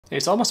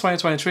It's almost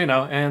 2023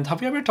 now, and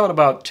have you ever thought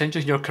about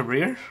changing your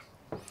career?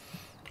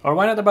 Or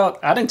why not about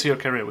adding to your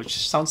career,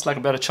 which sounds like a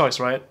better choice,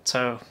 right?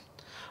 So,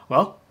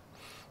 well,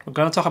 we're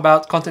going to talk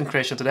about content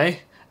creation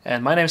today,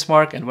 and my name is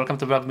Mark, and welcome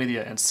to Vlog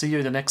Media, and see you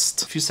in the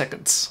next few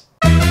seconds.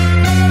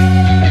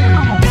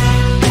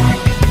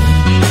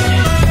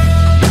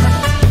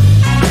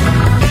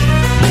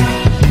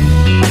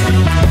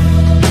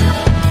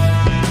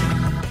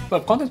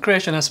 Well, content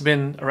creation has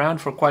been around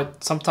for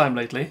quite some time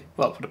lately,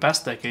 well, for the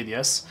past decade,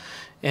 yes.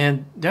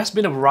 And there's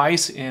been a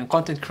rise in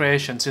content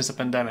creation since the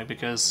pandemic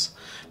because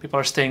people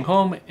are staying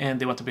home and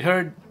they want to be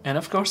heard. And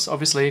of course,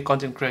 obviously,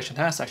 content creation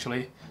has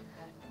actually,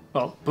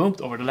 well, boomed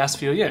over the last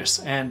few years.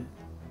 And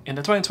in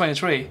the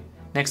 2023,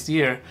 next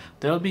year,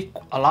 there will be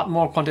a lot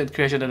more content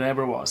creation than there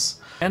ever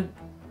was. And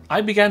I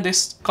began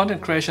this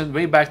content creation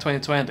way back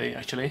 2020,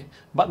 actually,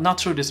 but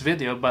not through this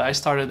video, but I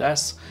started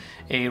as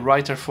a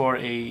writer for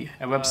a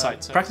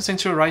website. Practicing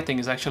through writing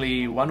is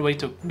actually one way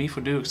to me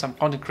for do some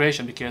content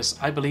creation because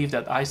I believe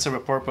that I serve a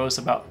purpose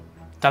about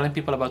telling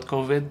people about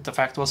COVID, the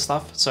factual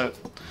stuff. So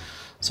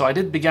I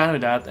did begin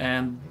with that,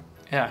 and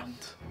yeah.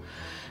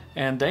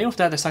 And the aim of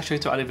that is actually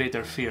to elevate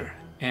their fear.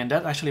 And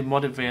that actually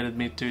motivated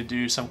me to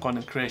do some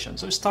content creation.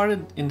 So it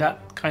started in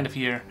that kind of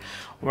year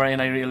wherein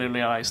I really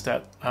realized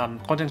that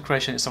content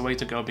creation is a way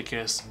to go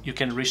because you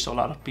can reach a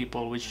lot of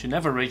people which you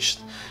never reached,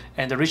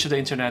 and the reach of the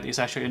internet is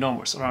actually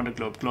enormous around the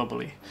globe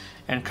globally.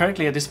 And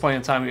currently at this point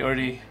in time we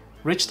already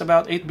reached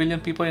about 8 billion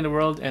people in the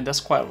world, and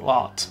that's quite a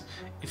lot.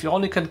 If you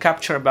only can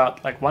capture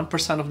about like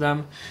 1% of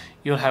them,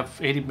 you'll have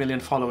 80 million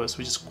followers,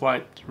 which is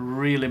quite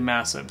really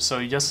massive. So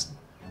you just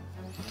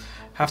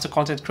have to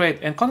content create,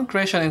 and content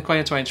creation in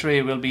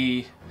 2023 will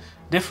be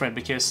different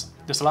because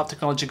there's a lot of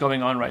technology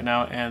going on right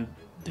now, and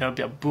there'll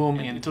be a boom,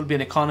 and it will be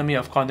an economy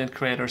of content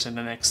creators in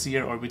the next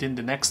year or within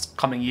the next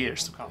coming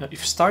years to come. Now, if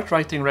you start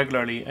writing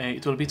regularly,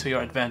 it will be to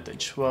your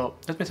advantage. Well,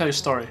 let me tell you a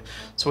story.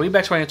 So way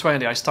back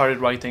 2020, I started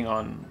writing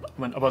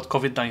about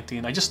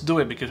COVID-19. I just do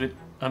it because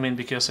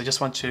because I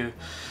just want to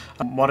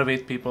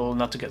motivate people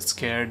not to get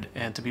scared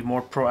and to be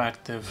more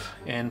proactive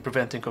in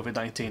preventing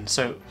COVID-19.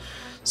 So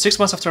 6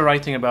 months after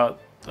writing about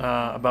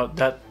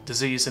that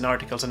disease and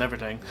articles and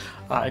everything,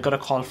 I got a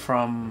call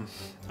from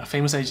a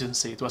famous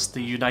agency. It was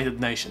the United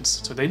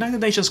Nations. So the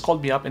United Nations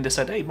called me up and they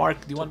said, "Hey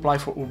Mark, do you want to apply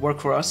for work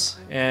for us?"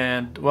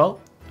 And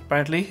well,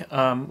 apparently,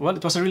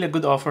 it was a really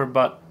good offer,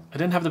 but I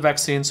didn't have the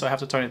vaccine, so I have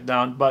to turn it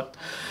down. But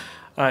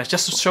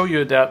just to show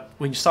you that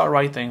when you start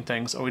writing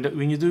things, or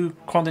when you do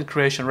content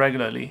creation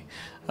regularly,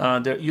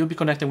 you'll be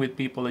connecting with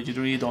people that you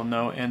really don't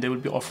know, and they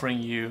will be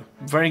offering you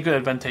very good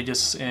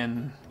advantages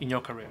in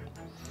your career.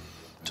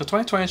 So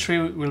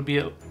 2023 will be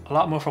a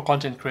lot more for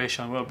content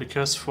creation, well,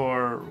 because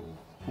for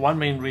one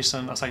main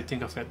reason, as I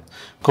think of it,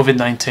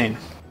 COVID-19.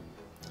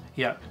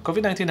 Yeah,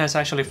 COVID-19 has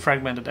actually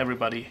fragmented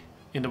everybody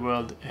in the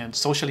world, and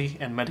socially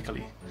and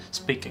medically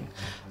speaking.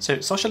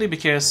 So socially,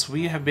 because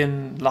we have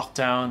been locked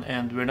down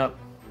and we're not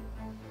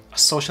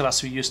as social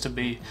as we used to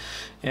be,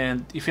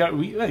 and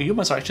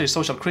humans are actually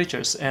social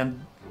creatures,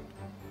 and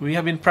we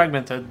have been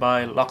fragmented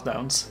by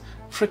lockdowns,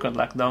 frequent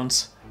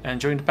lockdowns. And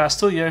during the past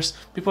 2 years,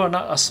 people are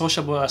not as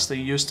sociable as they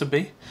used to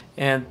be.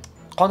 And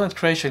content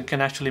creation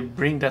can actually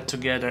bring that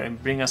together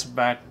and bring us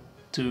back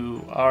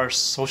to our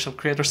social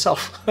creator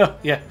self.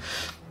 Yeah.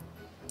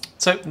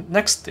 So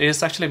next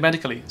is actually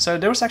medically. So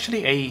there was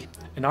actually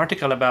an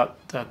article about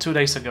 2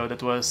 days ago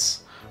that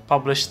was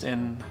published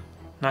in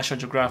National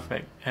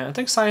Geographic. And I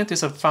think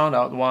scientists have found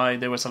out why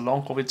there was a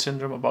long COVID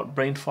syndrome about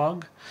brain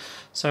fog.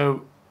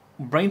 So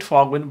brain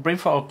fog, when brain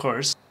fog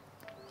occurs,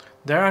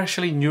 there are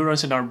actually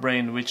neurons in our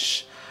brain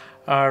which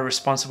are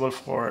responsible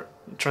for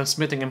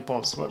transmitting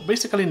impulses. Well,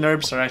 basically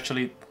nerves are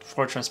actually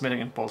for transmitting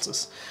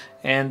impulses,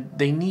 and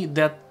they need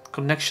that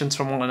connections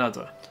from one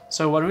another.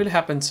 So what really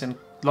happens in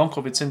long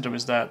COVID syndrome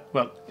is that,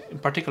 well, in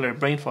particular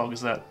brain fog,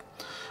 is that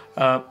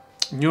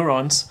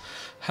neurons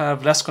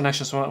have less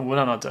connections with one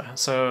another.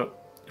 So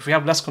if we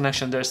have less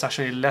connection, there's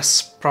actually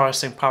less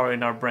processing power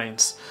in our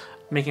brains,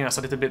 making us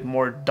a little bit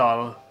more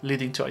dull,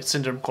 leading to a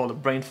syndrome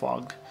called brain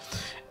fog.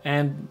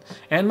 And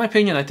in my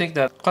opinion, I think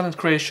that content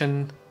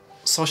creation,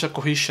 social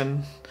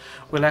cohesion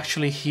will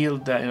actually heal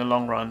that in the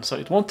long run. So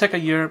it won't take a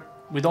year.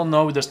 We don't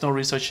know. There's no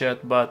research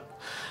yet, but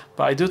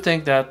I do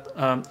think that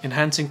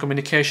enhancing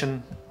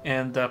communication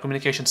and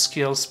communication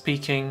skills,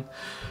 speaking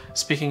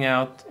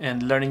out,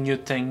 and learning new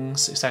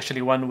things is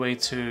actually one way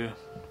to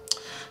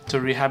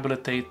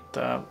rehabilitate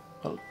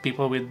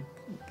people with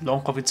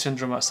long COVID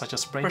syndrome, such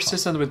as brain fog.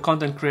 Persistent with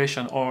content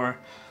creation or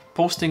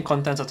posting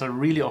contents that are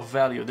really of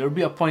value, there will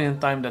be a point in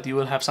time that you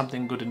will have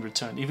something good in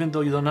return, even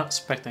though you're not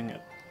expecting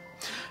it.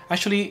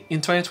 Actually,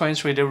 in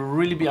 2023, there will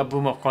really be a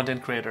boom of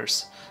content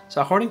creators.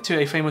 So according to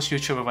a famous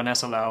YouTuber,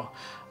 Vanessa Lau,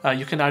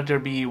 you can either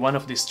be one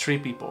of these three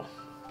people.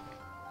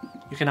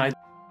 You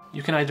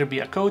can either be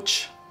a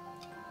coach,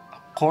 a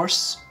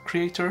course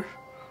creator,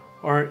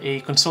 or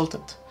a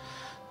consultant.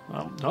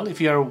 Well, if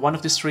you are one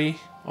of these three,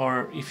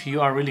 or if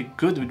you are really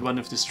good with one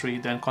of these three,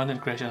 then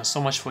content creation has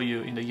so much for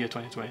you in the year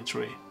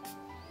 2023.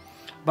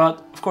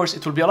 But of course,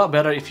 it will be a lot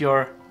better if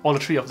you're all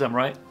three of them,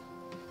 right?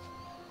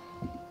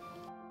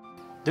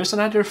 there's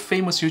another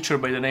famous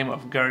YouTuber by the name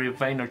of Gary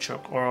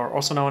Vaynerchuk, or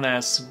also known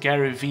as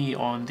GaryVee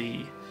on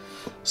the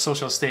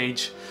social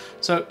stage.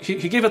 So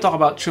he gave a talk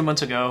about 2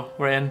 months ago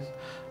wherein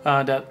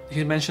that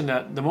he mentioned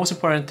that the most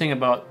important thing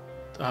about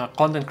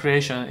content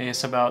creation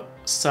is about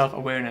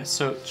self-awareness.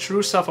 So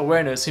through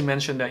self-awareness, he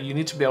mentioned that you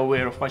need to be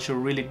aware of what you're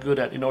really good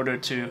at in order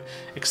to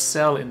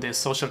excel in this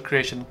social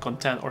creation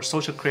content, or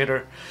social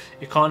creator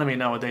economy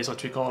nowadays,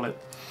 what we call it.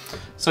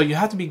 So you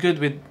have to be good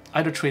with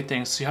either 3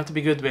 things. You have to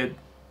be good with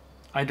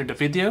either the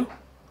video,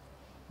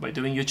 by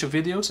doing YouTube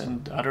videos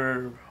and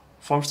other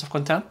forms of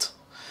content.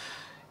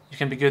 You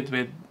can be good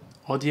with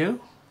audio,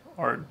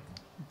 or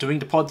doing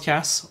the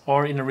podcast,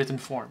 or in a written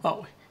form.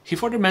 Oh, he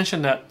further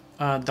mentioned that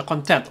the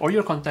content, or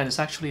your content, is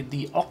actually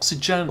the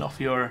oxygen of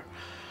your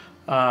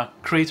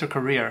creator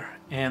career,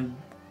 and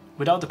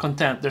without the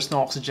content there's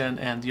no oxygen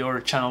and your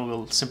channel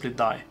will simply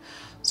die.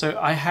 So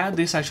I had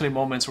these actually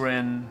moments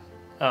wherein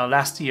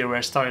last year where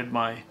I started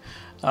my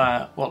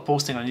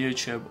posting on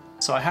YouTube.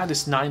 So I had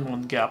this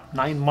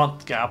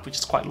 9-month gap, which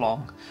is quite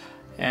long,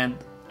 and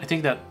I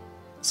think that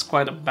it's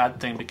quite a bad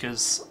thing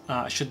because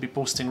I should be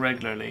posting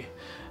regularly,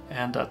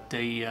 and that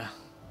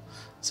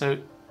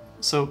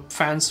so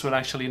fans will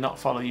actually not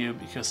follow you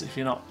because if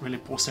you're not really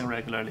posting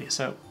regularly.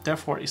 So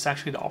therefore it's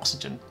actually the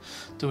oxygen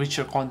to which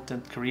your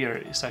content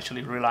career is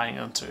actually relying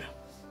onto.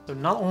 So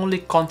not only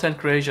content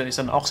creation is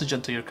an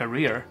oxygen to your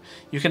career,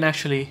 you can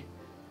actually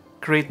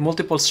create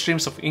multiple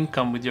streams of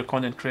income with your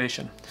content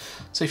creation.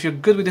 So if you're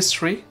good with these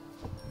 3,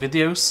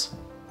 videos,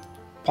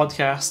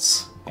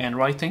 podcasts, and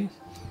writing,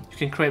 you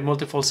can create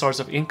multiple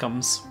sources of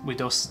incomes with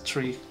those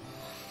 3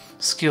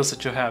 skills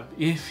that you have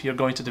if you're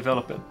going to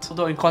develop it.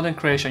 Although in content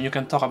creation you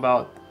can talk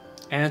about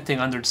anything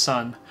under the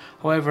sun,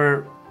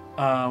 however,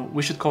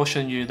 we should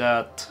caution you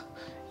that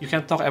you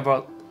can't talk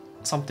about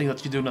something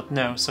that you do not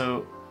know.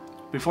 So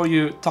before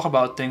you talk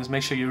about things,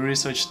 make sure you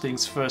research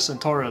things first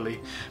and thoroughly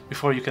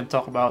before you can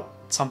talk about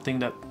something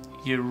that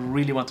you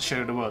really want to share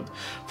with the world.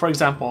 For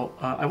example,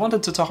 I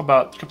wanted to talk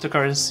about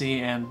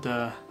cryptocurrency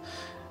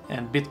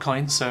and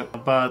Bitcoin,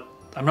 but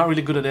I'm not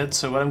really good at it.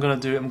 So what I'm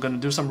gonna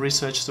do some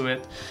research to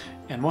it,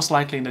 and most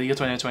likely in the year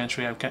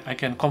 2023 I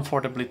can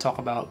comfortably talk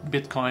about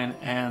Bitcoin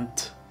and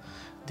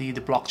the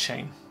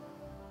blockchain.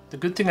 The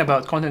good thing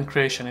about content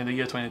creation in the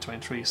year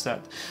 2023 is that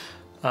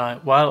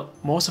while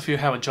most of you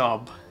have a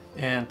job,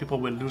 and people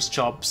will lose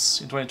jobs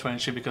in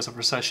 2023 because of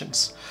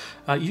recessions,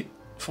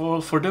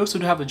 for those who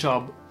do have a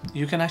job,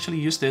 you can actually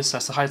use this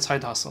as a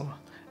side hustle.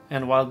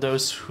 And while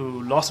those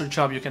who lost their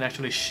job, you can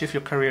actually shift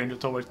your career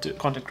toward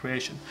content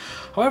creation.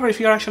 However, if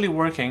you're actually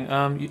working,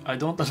 I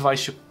don't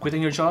advise you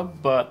quitting your job,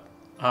 but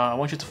I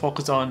want you to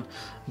focus on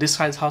this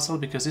side hustle,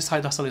 because this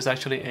side hustle is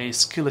actually a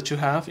skill that you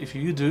have. If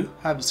you do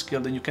have the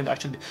skill, then you can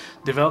actually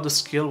develop the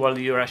skill while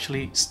you're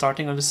actually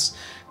starting on this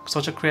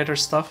social creator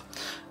stuff.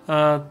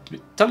 To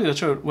tell you the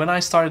truth, when I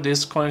started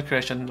this content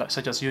creation,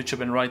 such as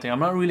YouTube and writing, I'm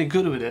not really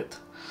good with it.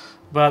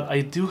 But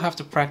I do have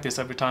to practice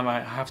every time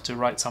I have to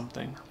write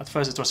something. At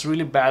first it was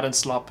really bad and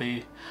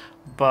sloppy,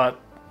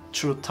 but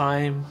through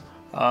time,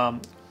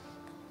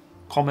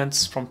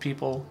 comments from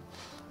people,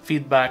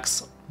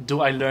 feedbacks,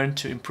 do I learn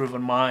to improve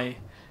on my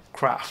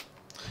craft.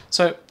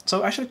 So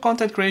actually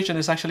content creation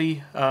is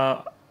actually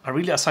a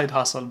side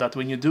hustle that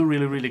when you do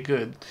really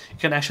good, you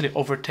can actually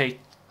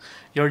overtake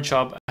your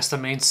job as the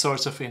main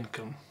source of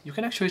income. You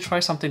can actually try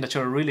something that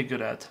you're really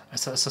good at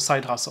as a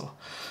side hustle.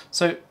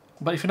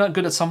 But if you're not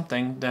good at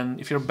something, then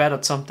if you're bad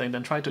at something,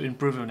 then try to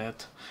improve on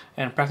it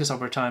and practice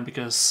over time,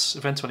 because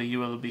eventually you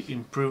will be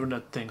improving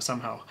that thing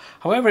somehow.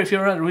 However, if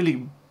you're not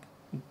really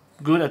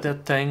good at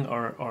that thing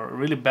or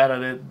really bad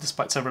at it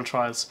despite several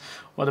trials,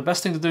 well, the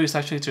best thing to do is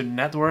actually to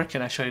network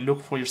and actually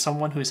look for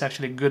someone who is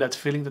actually good at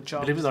filling the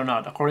job. Believe it or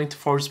not, according to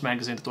Forbes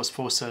magazine that was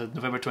posted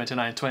November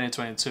 29,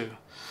 2022,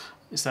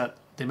 is that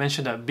they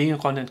mentioned that being a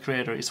content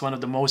creator is one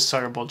of the most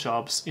desirable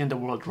jobs in the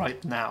world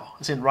right now.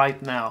 As in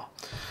right now.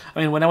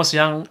 I mean, when I was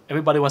young,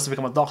 everybody wants to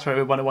become a doctor,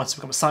 everybody wants to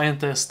become a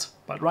scientist,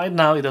 but right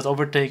now it has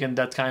overtaken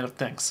that kind of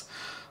things.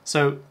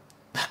 So,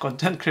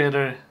 content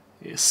creator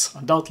is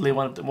undoubtedly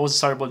one of the most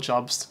desirable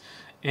jobs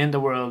in the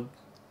world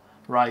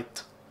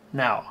right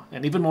now,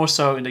 and even more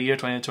so in the year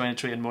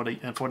 2023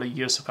 and for the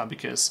years to come,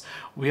 because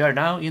we are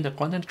now in the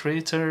content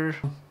creator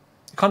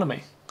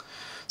economy.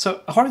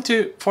 So according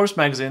to Forbes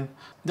magazine,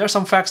 there are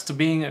some facts to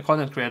being a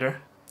content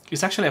creator.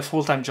 It's actually a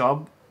full-time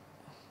job.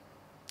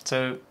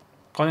 So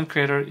content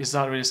creator is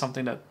not really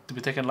something that to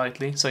be taken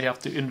lightly. So you have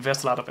to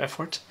invest a lot of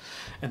effort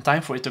and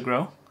time for it to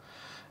grow.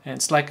 And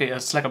it's like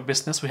a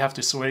business. You have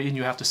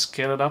to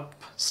scale it up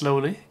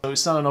slowly. So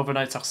it's not an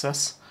overnight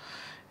success.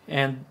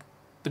 And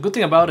the good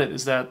thing about it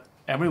is that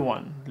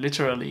everyone,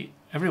 literally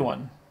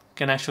everyone,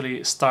 can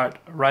actually start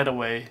right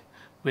away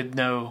with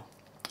no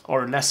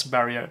or less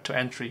barrier to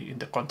entry in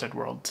the content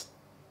world.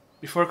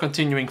 Before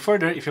continuing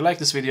further, if you like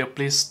this video,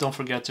 please don't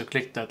forget to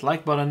click that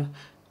like button,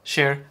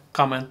 share,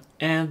 comment,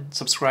 and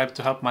subscribe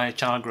to help my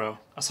channel grow.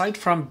 Aside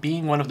from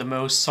being one of the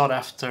most sought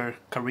after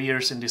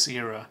careers in this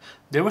era,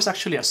 there was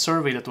actually a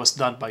survey that was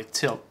done by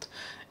Tilt,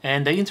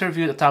 and they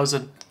interviewed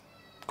 1,000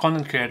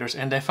 content creators,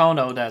 and they found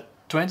out that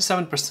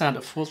 27%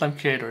 of full-time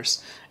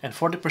creators and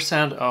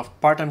 40% of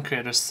part-time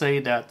creators say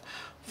that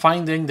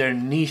finding their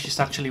niche is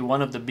actually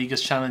one of the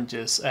biggest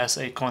challenges as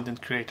a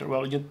content creator.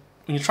 Well, when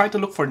you try to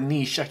look for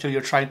niche, actually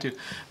you're trying to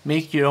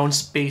make your own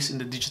space in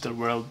the digital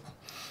world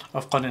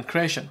of content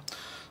creation.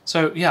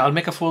 So yeah, I'll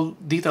make a full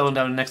detail on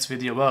that in the next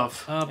video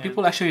above.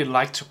 People actually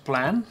like to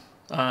plan,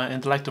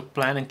 and they like to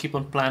plan and keep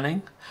on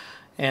planning,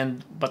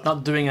 but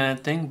not doing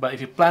anything. But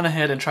if you plan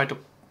ahead and try to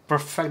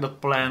perfect the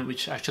plan,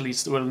 which actually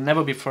will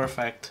never be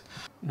perfect,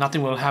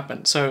 nothing will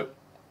happen. So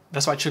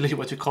that's actually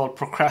what you call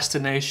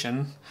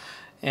procrastination.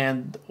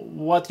 And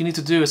what you need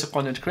to do as a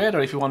content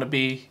creator, if you want to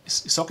be,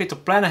 it's okay to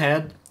plan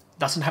ahead,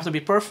 doesn't have to be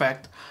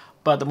perfect,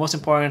 but the most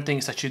important thing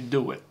is that you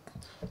do it.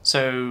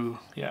 So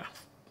yeah.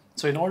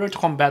 So in order to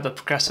combat that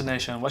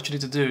procrastination, what you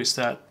need to do is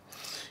that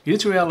you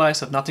need to realize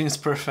that nothing is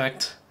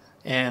perfect,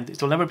 and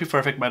it will never be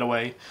perfect, by the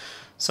way.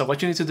 So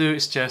what you need to do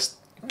is just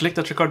click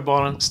that record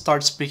button,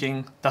 start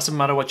speaking. Doesn't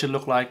matter what you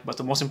look like, but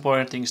the most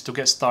important thing is to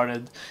get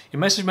started. Your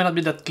message may not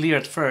be that clear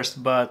at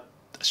first, but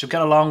as you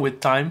get along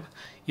with time,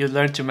 you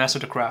learn to master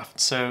the craft.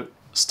 So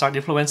start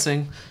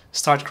influencing,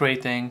 start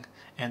creating,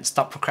 and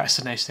stop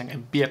procrastinating,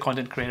 and be a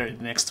content creator in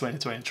the next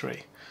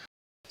 2023.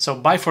 So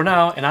bye for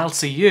now, and I'll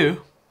see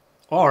you,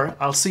 or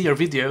I'll see your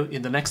video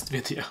in the next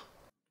video.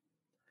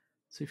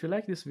 So if you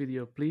like this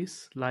video,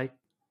 please like,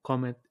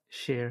 comment,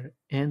 share,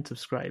 and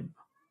subscribe.